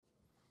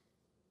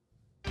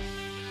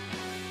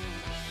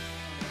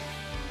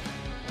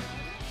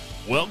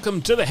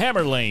Welcome to the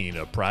Hammer Lane,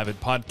 a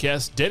private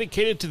podcast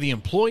dedicated to the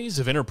employees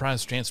of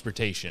Enterprise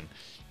Transportation.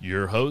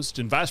 Your host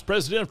and Vice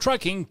President of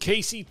Trucking,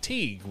 Casey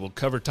Teague, will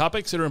cover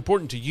topics that are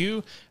important to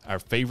you, our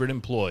favorite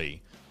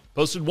employee.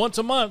 Posted once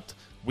a month,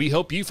 we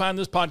hope you find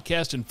this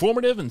podcast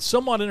informative and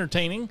somewhat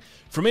entertaining.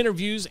 From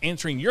interviews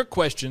answering your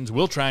questions,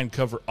 we'll try and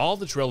cover all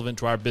that's relevant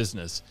to our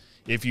business.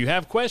 If you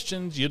have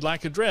questions you'd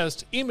like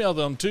addressed, email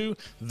them to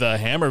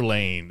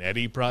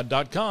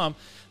thehammerlane@eprod.com.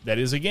 That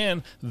is,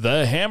 again,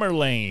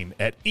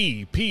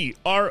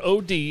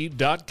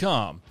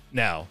 thehammerlane@eprod.com.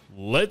 Now,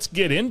 let's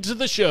get into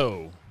the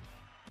show.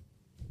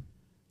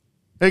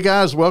 Hey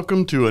guys,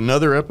 welcome to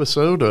another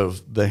episode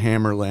of The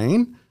Hammer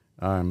Lane.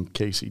 I'm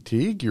Casey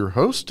Teague, your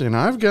host, and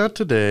I've got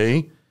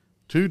today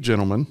two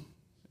gentlemen,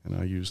 and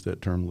I use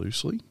that term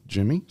loosely.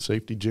 Jimmy,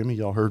 Safety Jimmy.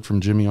 Y'all heard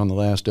from Jimmy on the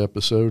last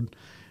episode.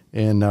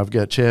 And I've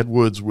got Chad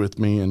Woods with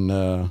me, and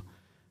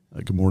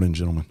good morning,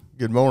 gentlemen.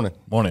 Good morning.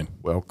 Morning.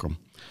 Welcome.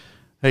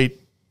 Hey,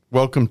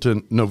 welcome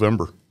to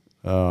November.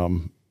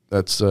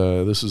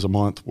 This is a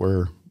month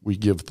where we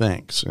give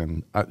thanks,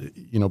 and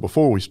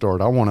before we start,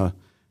 I want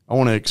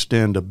to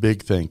extend a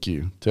big thank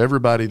you to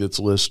everybody that's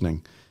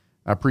listening.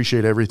 I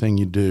appreciate everything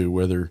you do,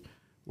 whether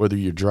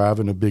you're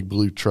driving a big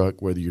blue truck,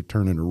 whether you're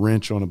turning a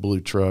wrench on a blue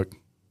truck,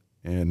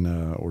 and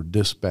or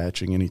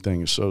dispatching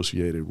anything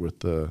associated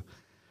with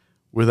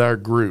our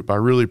group. I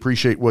really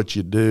appreciate what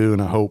you do,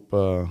 and I hope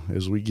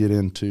as we get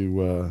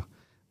into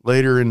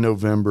later in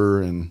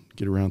November and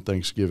get around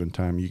Thanksgiving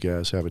time, you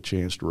guys have a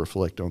chance to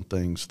reflect on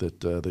things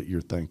that you're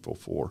thankful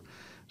for.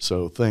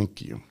 So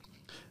thank you.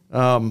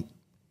 The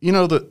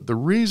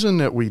reason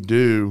that we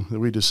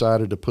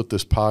decided to put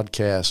this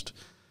podcast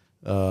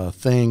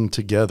thing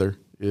together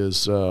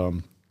is,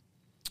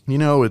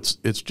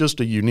 it's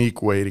just a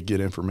unique way to get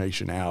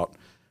information out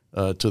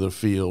to the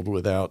field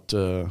without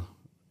a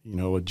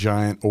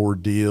giant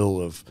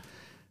ordeal of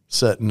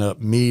setting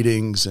up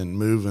meetings and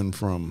moving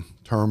from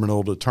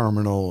terminal to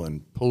terminal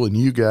and pulling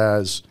you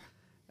guys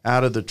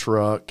out of the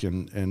truck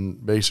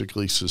and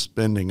basically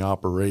suspending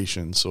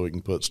operations so we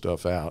can put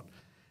stuff out.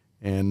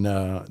 And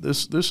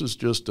this is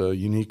just a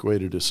unique way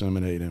to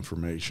disseminate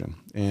information.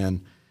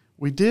 And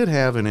we did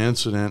have an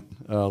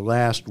incident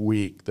last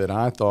week that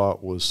I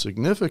thought was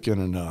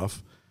significant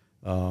enough,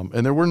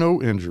 and there were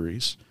no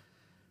injuries,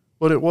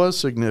 but it was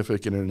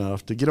significant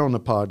enough to get on the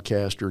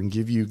podcaster and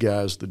give you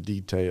guys the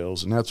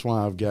details, and that's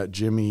why I've got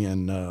Jimmy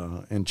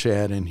and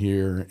Chad in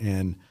here.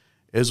 And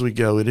as we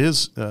go, it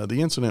is the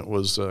incident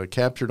was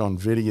captured on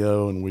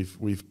video, and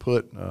we've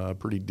put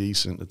pretty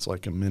decent. It's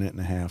like a minute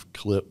and a half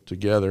clip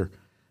together,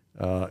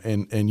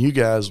 and you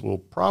guys will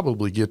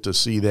probably get to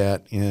see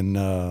that in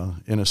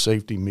a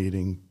safety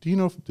meeting. Do you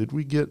know? Did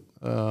we get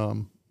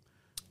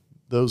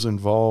those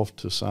involved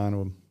to sign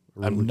them?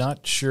 I'm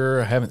not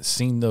sure. I haven't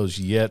seen those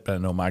yet, but I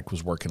know Mike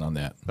was working on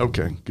that.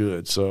 Okay,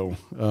 good. So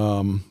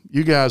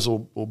you guys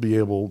will be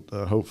able,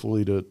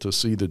 hopefully, to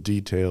see the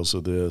details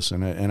of this,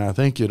 and I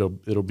think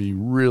it'll be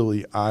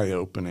really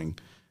eye-opening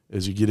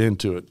as you get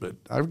into it. But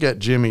I've got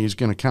Jimmy. He's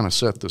going to kind of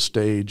set the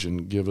stage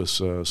and give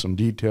us some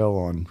detail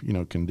on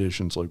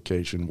conditions,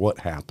 location, what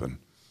happened.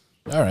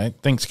 All right.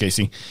 Thanks,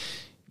 Casey.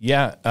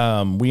 Yeah,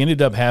 we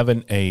ended up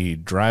having a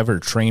driver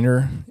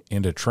trainer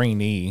and a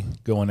trainee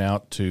going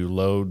out to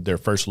load their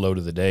first load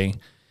of the day.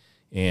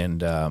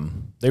 And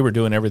they were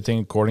doing everything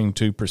according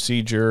to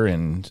procedure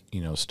and,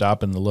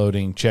 stopping the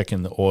loading,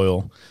 checking the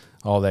oil,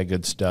 all that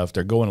good stuff.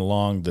 They're going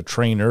along. The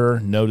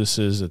trainer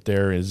notices that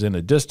there is in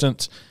a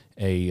distance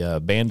a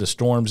band of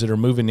storms that are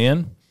moving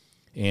in.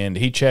 And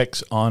he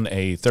checks on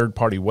a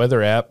third-party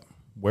weather app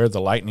where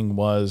the lightning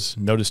was,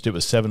 noticed it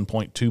was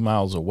 7.2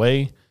 miles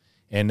away.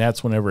 And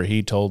that's whenever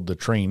he told the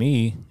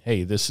trainee,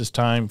 hey, this is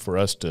time for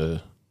us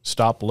to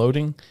stop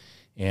loading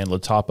and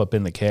let's hop up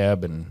in the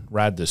cab and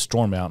ride this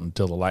storm out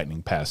until the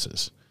lightning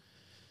passes.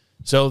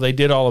 So they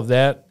did all of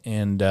that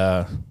and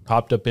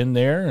hopped up in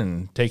there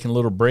and taking a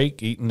little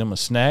break, eating them a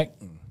snack,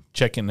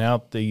 checking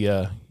out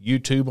the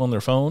YouTube on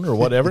their phone or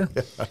whatever.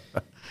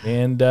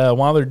 And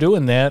while they're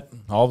doing that,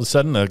 all of a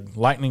sudden a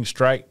lightning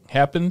strike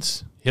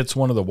happens, hits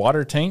one of the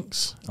water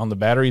tanks on the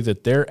battery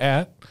that they're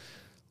at,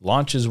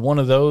 launches one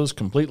of those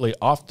completely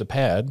off the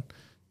pad,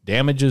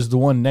 damages the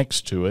one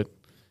next to it,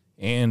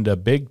 and a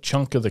big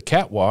chunk of the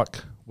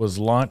catwalk was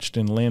launched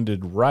and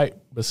landed right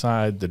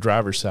beside the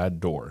driver's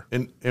side door.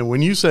 And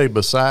when you say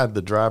beside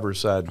the driver's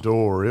side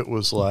door, it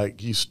was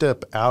like you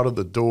step out of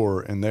the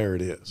door and there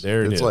it is.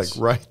 It's like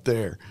right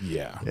there.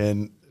 Yeah.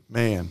 And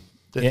man,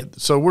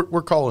 so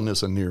we're calling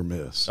this a near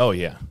miss. Oh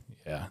yeah,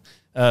 yeah.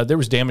 There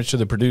was damage to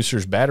the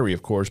producer's battery,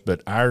 of course,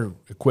 but our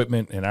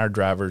equipment and our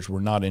drivers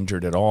were not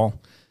injured at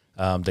all.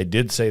 They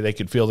did say they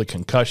could feel the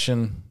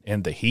concussion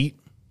and the heat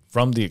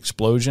from the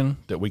explosion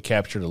that we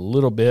captured a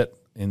little bit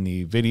in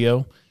the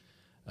video.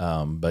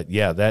 But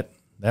yeah, that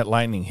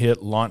lightning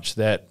hit launched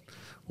that,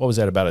 what was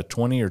that, about a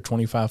 20 or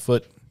 25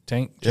 foot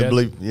tank? I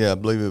believe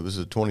it was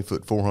a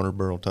 20-foot,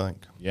 400-barrel tank.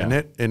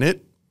 Yeah.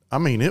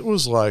 It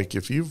was like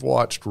if you've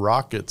watched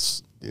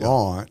rockets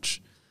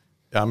launch,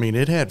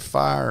 it had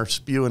fire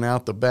spewing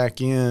out the back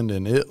end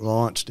and it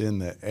launched in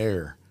the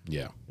air.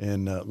 Yeah.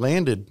 And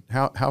landed,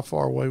 how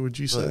far away would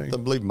you say? I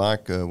believe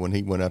Mike, when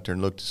he went out there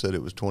and looked, said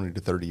it was 20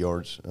 to 30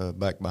 yards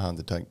back behind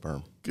the tank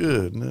berm.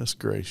 Goodness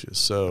gracious.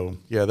 So,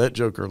 yeah, that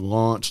joker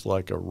launched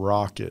like a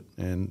rocket,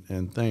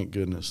 and thank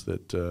goodness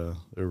that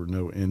there were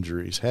no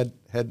injuries. Had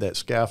that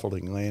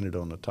scaffolding landed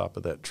on the top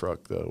of that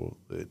truck, though,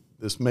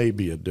 this may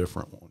be a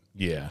different one.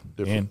 Yeah.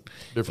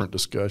 Different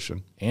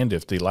discussion. And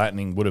if the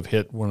lightning would have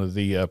hit one of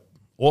the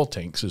oil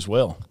tanks as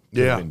well, it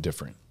would have been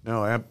different.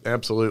 No,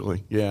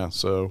 absolutely. Yeah.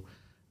 So,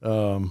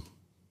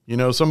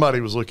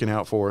 somebody was looking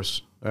out for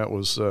us. That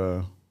was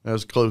a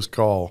close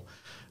call.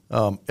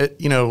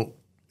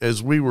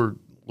 As we were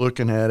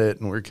looking at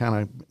it and we're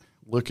kind of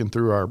looking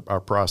through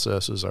our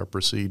processes, our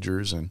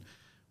procedures, and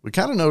we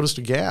kind of noticed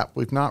a gap.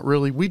 We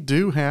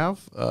do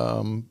have,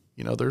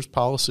 there's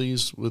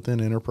policies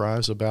within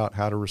Enterprise about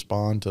how to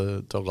respond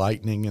to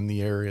lightning in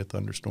the area,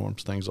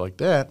 thunderstorms, things like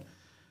that.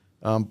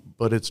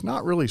 But it's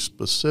not really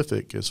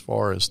specific as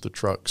far as the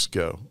trucks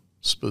go.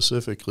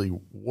 Specifically,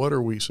 what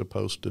are we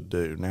supposed to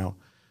do? Now,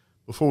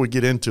 before we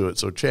get into it,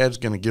 so Chad's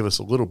going to give us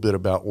a little bit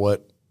about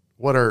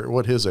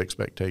what his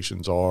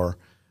expectations are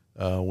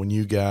when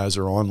you guys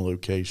are on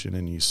location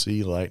and you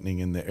see lightning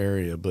in the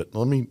area. But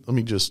let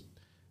me just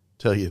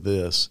tell you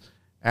this.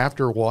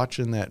 After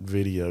watching that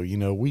video,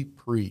 we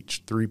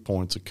preach 3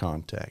 points of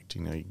contact.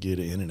 You get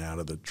in and out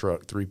of the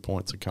truck, 3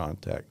 points of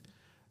contact.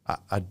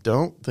 I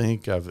don't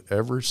think I've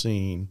ever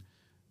seen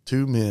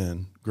two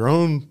men,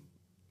 grown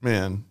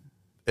men,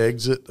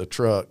 exit a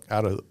truck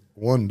out of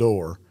one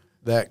door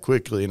that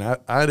quickly, and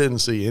I didn't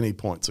see any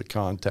points of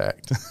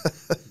contact.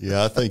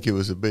 Yeah, I think it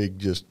was a big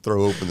just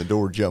throw open the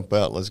door, jump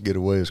out, let's get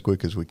away as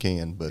quick as we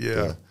can. But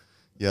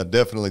yeah,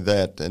 definitely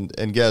that.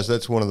 And guys,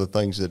 that's one of the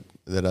things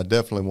that I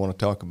definitely want to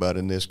talk about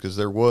in this, because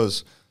there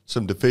was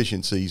some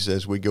deficiencies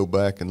as we go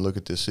back and look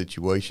at this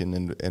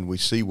situation and we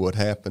see what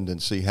happened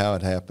and see how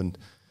it happened,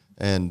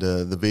 and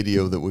the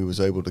video that we was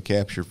able to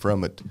capture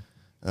from it.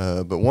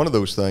 But one of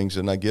those things,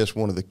 and I guess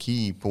one of the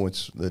key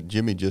points that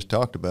Jimmy just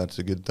talked about, it's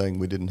a good thing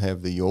we didn't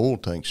have the oil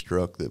tank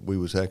struck that we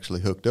was actually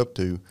hooked up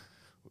to.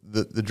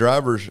 The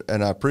drivers,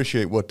 and I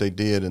appreciate what they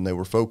did, and they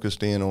were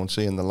focused in on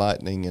seeing the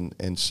lightning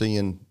and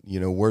seeing,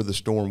 where the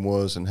storm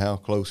was and how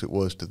close it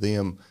was to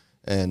them,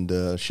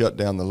 and shut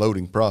down the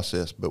loading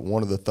process. But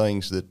one of the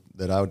things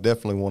that I would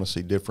definitely want to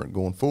see different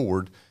going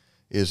forward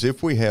is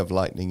if we have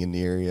lightning in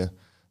the area,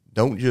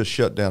 don't just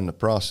shut down the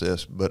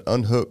process, but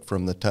unhook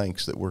from the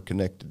tanks that we're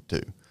connected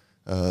to.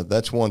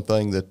 That's one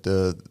thing that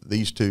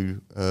these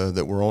two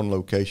that were on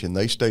location,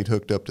 they stayed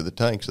hooked up to the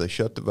tanks. They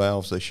shut the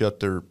valves, they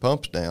shut their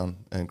pumps down,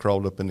 and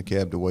crawled up in the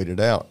cab to wait it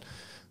out.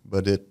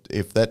 But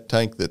if that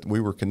tank that we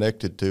were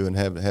connected to and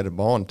had a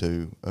bond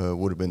to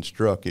would have been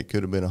struck, it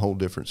could have been a whole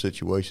different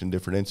situation,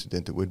 different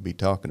incident that we'd be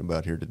talking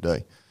about here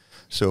today.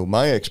 So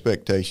my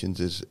expectations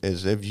is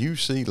if you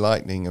see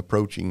lightning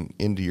approaching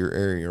into your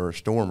area or a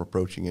storm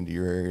approaching into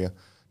your area,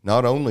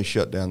 not only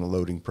shut down the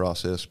loading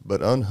process,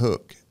 but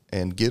unhook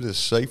and get as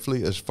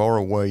safely as far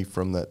away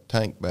from that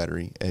tank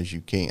battery as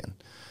you can.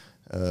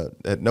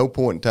 At no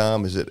point in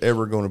time is it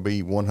ever going to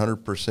be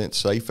 100%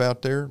 safe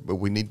out there, but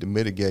we need to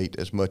mitigate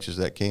as much as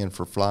that can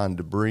for flying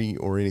debris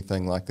or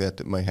anything like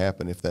that may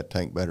happen if that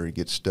tank battery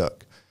gets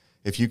stuck.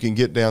 If you can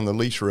get down the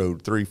lease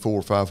road 300,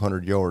 400,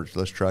 500 yards,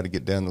 let's try to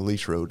get down the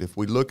lease road. If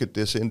we look at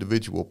this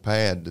individual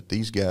pad that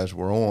these guys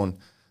were on,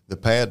 the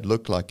pad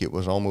looked like it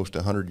was almost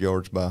 100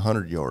 yards by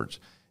 100 yards.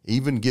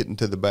 Even getting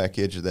to the back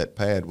edge of that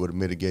pad would have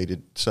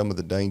mitigated some of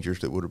the dangers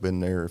that would have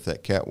been there if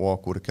that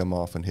catwalk would have come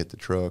off and hit the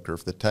truck, or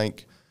if the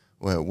tank,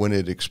 when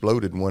it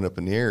exploded and went up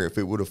in the air, if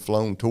it would have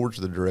flown towards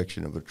the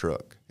direction of a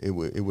truck, it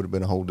would have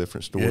been a whole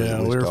different story.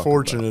 Yeah, we were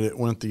fortunate it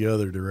went the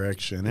other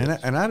direction.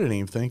 Yes. And I didn't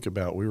even think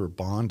about we were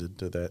bonded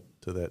to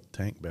that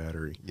tank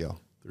battery. Yeah.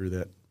 Through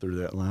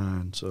that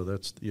line. So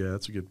that's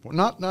a good point.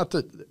 Not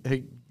that,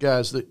 hey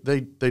guys,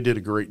 they did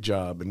a great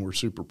job, and we're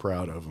super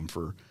proud of them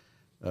for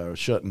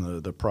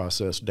shutting the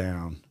process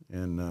down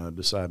and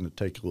deciding to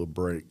take a little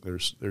break.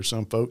 There's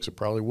some folks that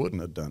probably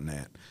wouldn't have done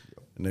that,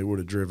 and they would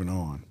have driven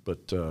on.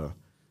 But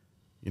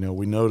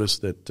we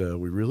noticed that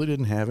we really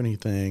didn't have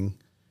anything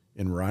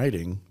in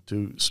writing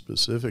to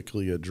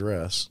specifically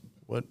address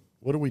what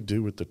do we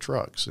do with the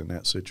trucks in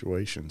that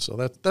situation. So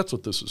that's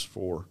what this is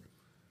for.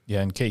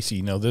 Yeah, and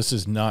Casey, this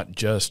is not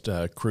just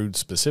crude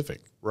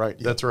specific. Right,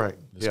 that's right.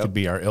 This could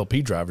be our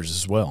LP drivers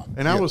as well.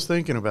 And I was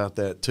thinking about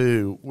that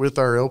too. With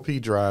our LP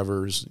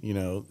drivers,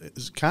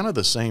 it's kind of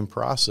the same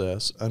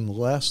process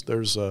unless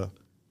there's a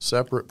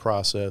separate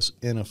process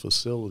in a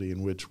facility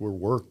in which we're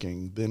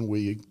working, then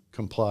we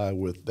comply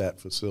with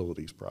that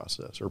facility's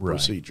process or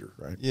procedure,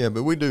 right? Yeah,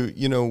 but we do,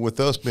 with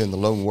us being the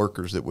lone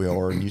workers that we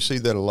are, and you see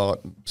that a lot,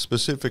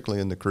 specifically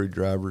in the crew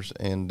drivers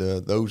and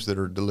those that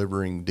are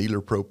delivering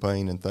dealer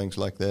propane and things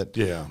like that.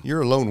 Yeah.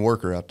 You're a lone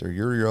worker out there.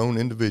 You're your own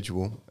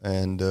individual.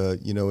 And,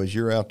 as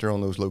you're out there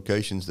on those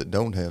locations that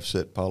don't have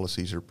set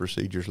policies or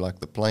procedures like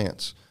the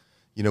plants,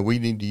 we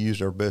need to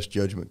use our best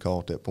judgment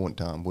call at that point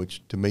in time,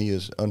 which to me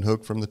is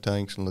unhook from the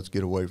tanks and let's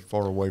get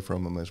far away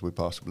from them as we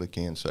possibly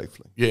can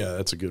safely. Yeah,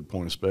 that's a good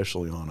point,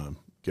 especially on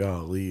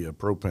golly, a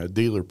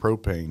dealer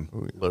propane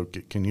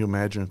locator. Can you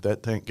imagine if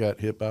that tank got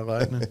hit by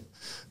lightning?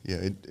 Yeah,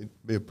 it'd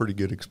be a pretty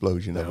good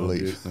explosion, I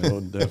believe. That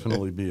would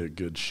definitely be a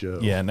good show.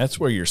 Yeah, and that's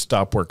where your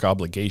stop work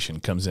obligation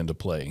comes into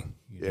play.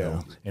 You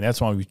know? And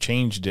that's why we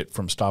changed it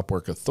from stop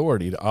work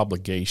authority to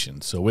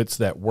obligation. So it's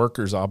that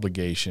worker's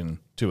obligation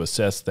to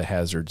assess the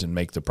hazards and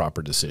make the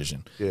proper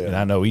decision. Yeah. And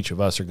I know each of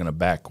us are going to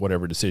back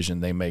whatever decision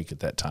they make at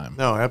that time.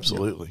 No,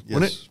 absolutely. Yeah.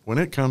 Yes. When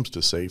it comes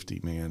to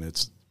safety, man,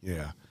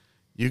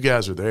 you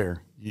guys are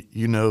there.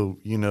 You know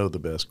the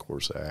best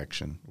course of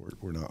action.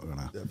 We're not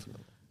gonna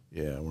Definitely.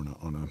 Yeah, we're not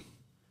gonna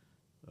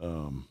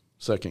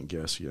second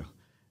guess you.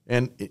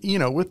 And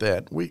with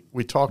that,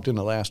 we talked in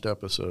the last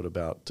episode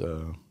about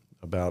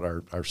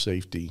our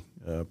safety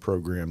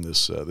program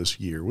this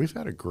year. We've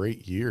had a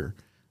great year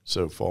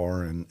so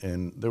far,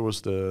 and there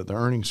was the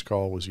earnings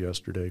call was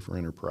yesterday for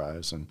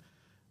Enterprise, and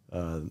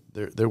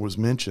there was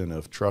mention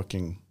of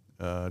trucking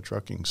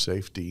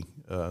safety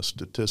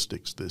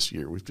statistics this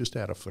year. We've just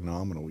had a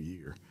phenomenal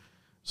year.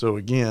 So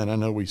again, I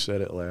know we said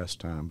it last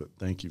time, but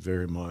thank you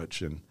very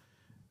much. And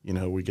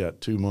we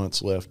got 2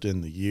 months left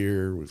in the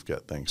year. We've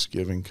got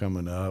Thanksgiving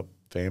coming up,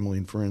 family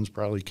and friends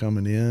probably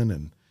coming in,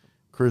 and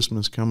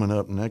Christmas coming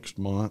up next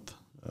month.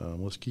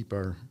 Let's keep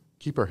our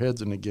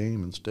heads in the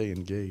game and stay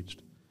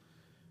engaged.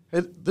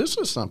 Hey, this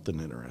is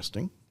something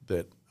interesting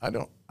that I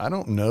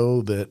don't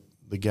know that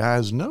the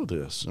guys know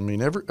this. I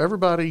mean,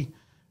 everybody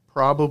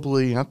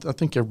probably, I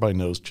think everybody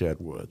knows Chad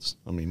Woods.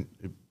 I mean,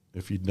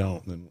 if you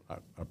don't, then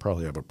I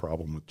probably have a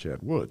problem with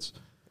Chad Woods.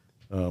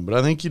 But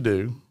I think you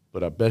do.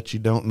 But I bet you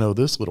don't know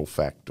this little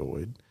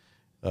factoid.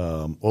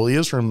 Well, he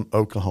is from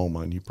Oklahoma,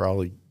 and you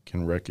probably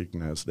can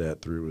recognize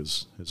that through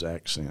his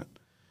accent.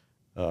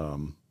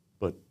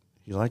 But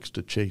he likes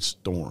to chase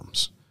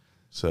storms.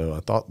 So I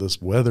thought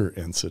this weather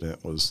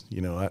incident was,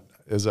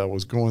 as I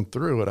was going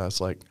through it, I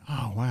was like,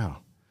 oh, wow,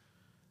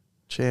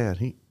 Chad,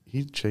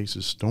 he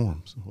chases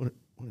storms. What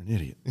an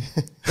idiot.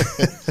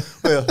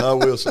 Well, I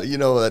will say,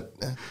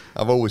 that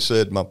I've always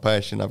said my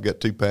passion, I've got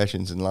two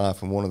passions in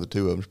life, and one of the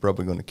two of them is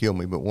probably going to kill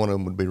me, but one of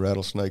them would be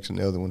rattlesnakes and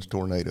the other one's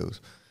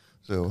tornadoes.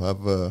 So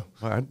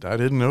I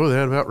didn't know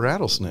that about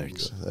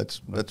rattlesnakes.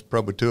 That's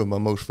probably two of my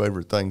most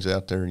favorite things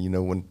out there.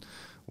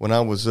 When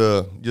I was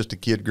just a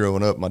kid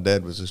growing up, my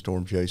dad was a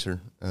storm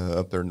chaser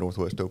up there in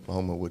northwest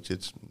Oklahoma, which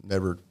it's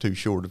never too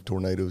short of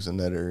tornadoes in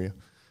that area.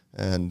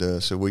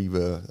 And so we've,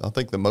 I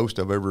think the most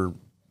I've ever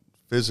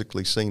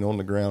physically seen on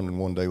the ground in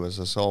one day was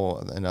I saw,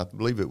 and I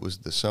believe it was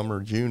the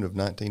summer, June of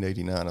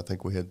 1989, I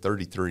think we had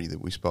 33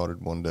 that we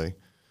spotted one day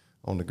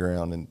on the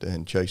ground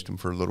and chased them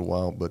for a little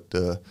while. But,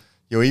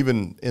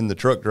 even in the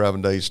truck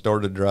driving days,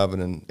 started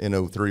driving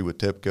in 03 with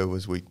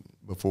TEPCO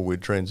before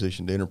we'd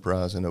transitioned to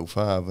Enterprise in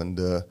 05. And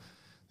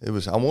it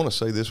was, I want to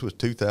say this was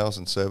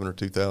 2007 or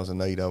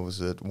 2008. I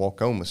was at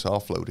Waukomis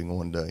offloading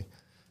one day.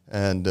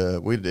 And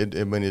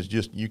it's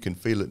just, you can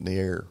feel it in the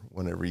air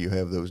whenever you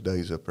have those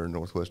days up there in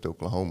northwest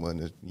Oklahoma.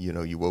 And,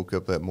 you woke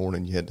up that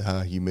morning, you had the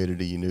high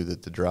humidity, you knew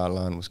that the dry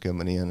line was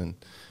coming in.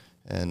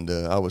 And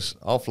I was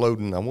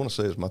offloading, I want to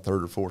say it was my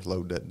third or fourth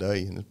load that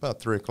day, and it's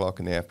about 3 o'clock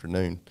in the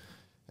afternoon.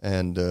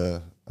 And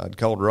I'd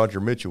called Roger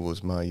Mitchell,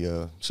 was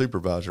my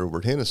supervisor over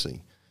at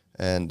Hennessy.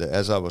 And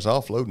as I was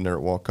offloading there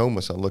at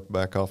Waukomis, I looked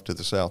back off to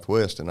the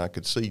southwest, and I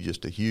could see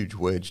just a huge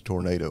wedge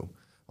tornado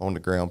on the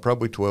ground,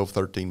 probably 12,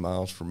 13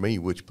 miles from me,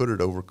 which put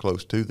it over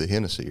close to the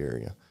Hennessy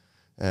area.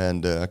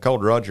 And I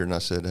called Roger and I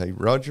said, "Hey,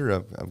 Roger,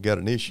 I've got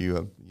an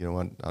issue.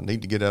 I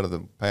need to get out of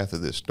the path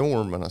of this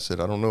storm." And I said,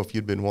 "I don't know if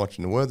you'd been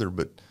watching the weather,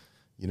 but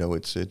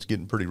it's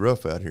getting pretty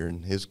rough out here."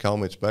 And his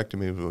comments back to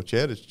me was, "Well,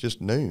 Chad, it's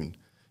just noon.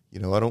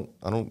 I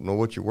don't know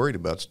what you're worried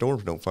about.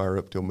 Storms don't fire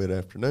up till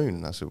mid-afternoon."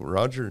 And I said, "Well,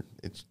 Roger,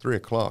 it's 3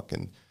 o'clock."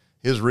 And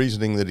his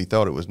reasoning that he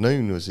thought it was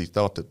noon was he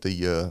thought that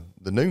the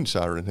noon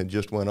siren had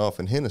just went off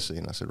in Hennessy.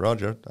 And I said,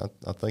 "Roger,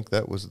 I think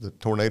that was the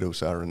tornado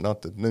siren,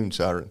 not the noon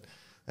siren."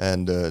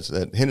 And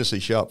that Hennessy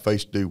shop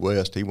faced due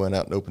west. He went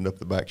out and opened up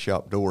the back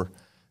shop door,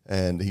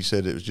 and he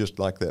said it was just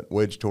like that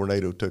wedge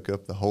tornado took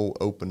up the whole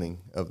opening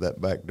of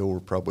that back door,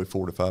 probably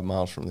 4 to 5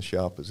 miles from the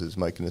shop as it's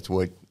making its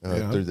way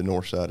through the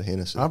north side of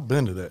Hennessy. I've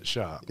been to that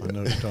shop. I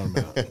know what you're talking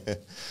about.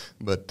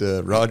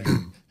 But Roger,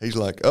 he's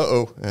like,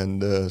 uh-oh.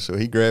 And so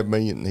he grabbed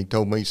me and he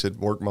told me, he said,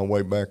 work my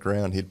way back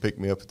around. He'd pick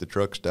me up at the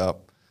truck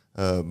stop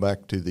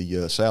back to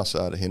the south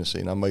side of Hennessy.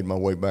 And I made my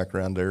way back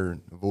around there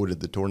and avoided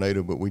the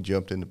tornado, but we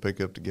jumped in the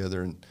pickup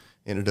together and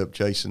ended up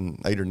chasing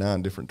 8 or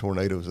 9 different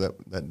tornadoes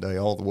that day,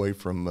 all the way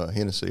from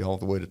Hennessy all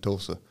the way to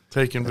Tulsa.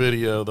 Taking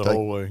video the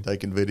whole way.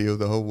 Taking video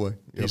the whole way.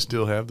 Yep. You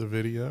still have the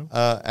video?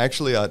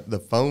 Actually, the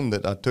phone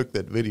that I took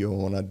that video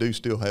on, I do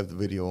still have the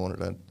video on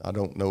it. I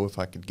don't know if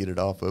I could get it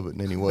off of it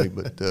in any way,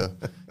 but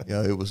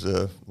it was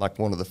like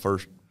one of the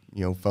first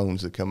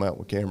phones that come out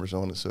with cameras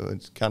on it, so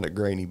it's kind of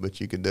grainy,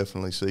 but you could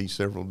definitely see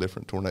several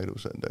different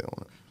tornadoes that day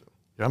on it. So.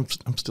 Yeah,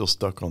 I'm still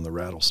stuck on the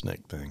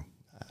rattlesnake thing.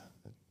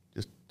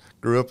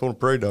 Grew up on a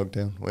prairie dog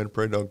town. We had a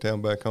prairie dog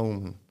town back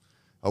home, and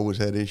always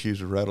had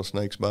issues with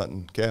rattlesnakes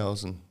biting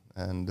cows,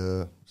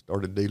 and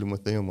started dealing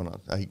with them when I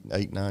was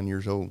 8, 9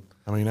 years old.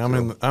 I mean,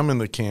 I'm in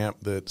the camp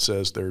that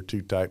says there are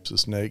two types of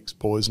snakes: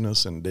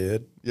 poisonous and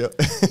dead. Yep.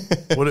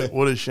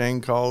 What does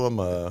Shane call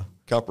them?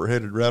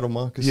 Copper-headed rattle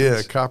moccasins.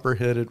 Yeah,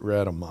 copper-headed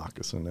rattle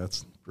moccasin.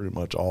 That's pretty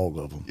much all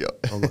of them.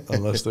 Yep.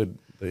 Unless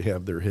they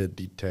have their head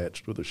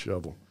detached with a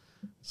shovel.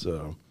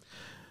 So,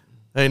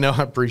 hey, no,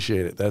 I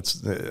appreciate it.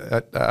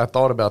 I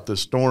thought about this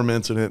storm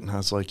incident, and I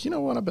was like, you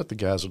know what? I bet the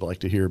guys would like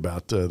to hear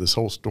about this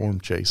whole storm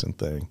chasing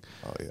thing.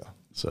 Oh, yeah.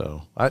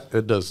 So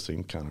it does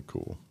seem kind of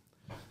cool.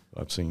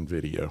 I've seen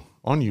video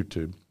on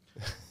YouTube.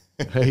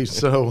 Hey,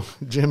 so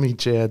Jimmy,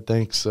 Chad,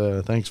 thanks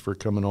for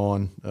coming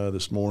on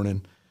this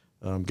morning,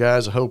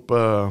 guys. I hope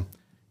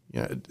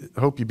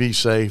hope you be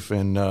safe,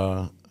 and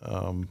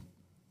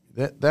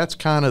that's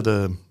kind of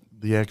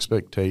the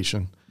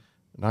expectation.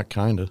 Not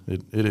kind of,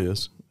 it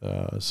is.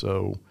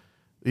 So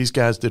these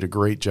guys did a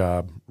great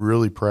job.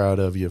 Really proud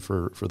of you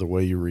for the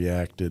way you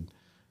reacted.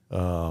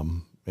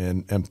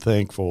 And I'm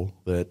thankful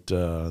that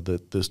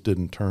that this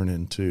didn't turn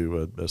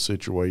into a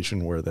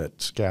situation where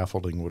that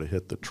scaffolding would have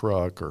hit the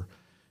truck, or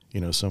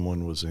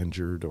someone was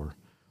injured, or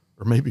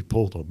maybe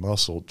pulled a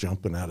muscle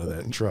jumping out of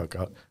that truck.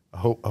 I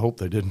hope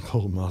they didn't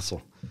pull a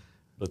muscle,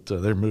 but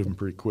they're moving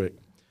pretty quick.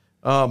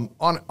 On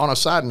a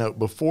side note,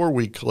 before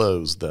we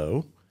close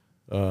though,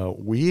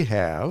 we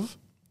have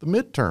the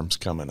midterms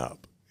coming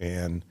up,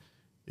 and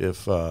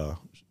if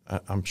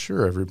I'm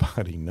sure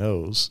everybody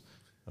knows.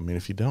 I mean,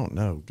 if you don't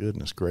know,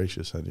 goodness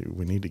gracious,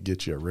 we need to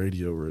get you a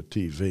radio or a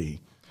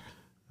TV.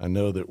 I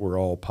know that we're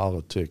all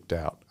politicked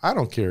out. I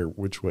don't care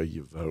which way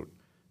you vote.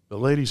 But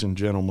ladies and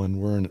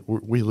gentlemen,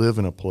 we live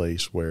in a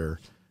place where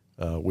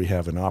we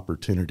have an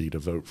opportunity to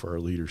vote for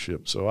our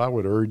leadership. So I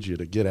would urge you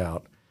to get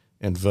out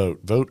and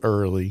vote. Vote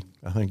early.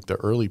 I think the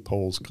early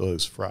polls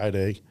close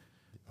Friday,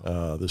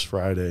 this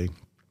Friday.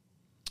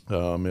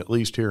 At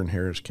least here in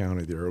Harris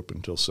County, they're open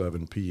until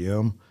 7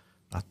 p.m.,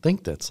 I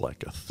think that's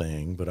like a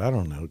thing, but I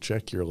don't know.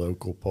 Check your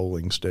local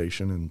polling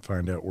station and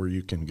find out where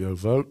you can go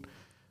vote.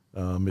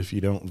 If you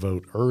don't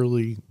vote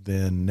early,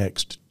 then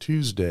next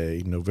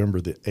Tuesday,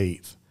 November the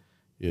 8th,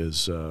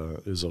 is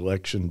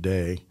election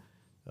day.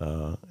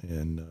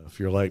 And if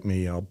you're like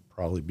me, I'll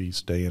probably be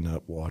staying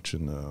up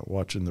watching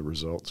the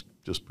results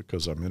just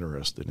because I'm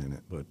interested in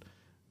it. But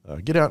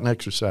get out and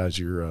exercise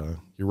your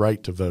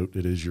right to vote.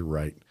 It is your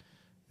right.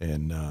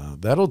 And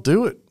that'll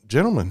do it.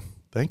 Gentlemen,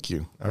 thank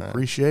you. I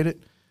appreciate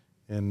it.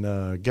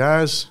 And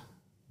guys,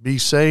 be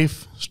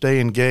safe, stay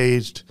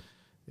engaged,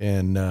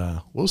 and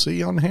we'll see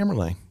you on the Hammer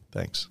Lane.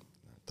 Thanks.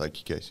 Thank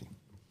you, Casey.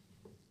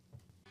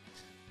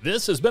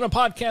 This has been a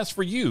podcast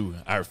for you,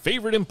 our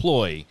favorite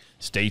employee.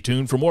 Stay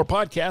tuned for more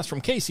podcasts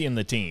from Casey and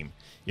the team.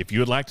 If you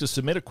would like to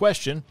submit a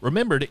question,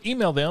 remember to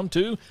email them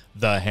to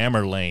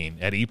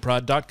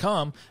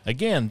thehammerlane@eprod.com.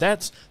 Again,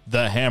 that's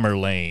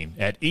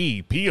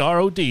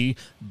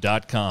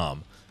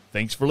thehammerlane@eprod.com.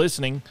 Thanks for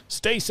listening.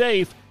 Stay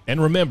safe,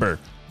 and remember,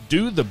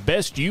 do the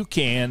best you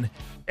can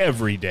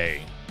every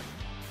day.